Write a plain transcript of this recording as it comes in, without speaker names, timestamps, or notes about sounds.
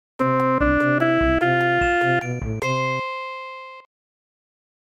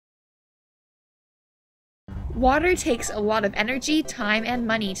Water takes a lot of energy, time, and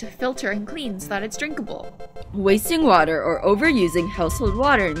money to filter and clean so that it's drinkable. Wasting water or overusing household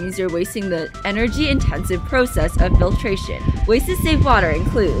water means you're wasting the energy-intensive process of filtration. Ways to save water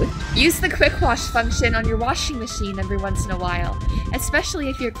include: use the quick wash function on your washing machine every once in a while, especially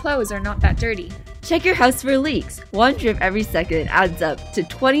if your clothes are not that dirty. Check your house for leaks. One drip every second adds up to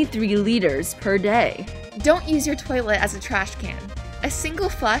 23 liters per day. Don't use your toilet as a trash can. A single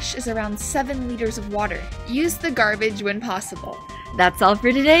flush is around 7 liters of water. Use the garbage when possible. That's all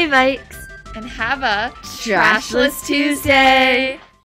for today, Vikes. And have a Trashless Tuesday!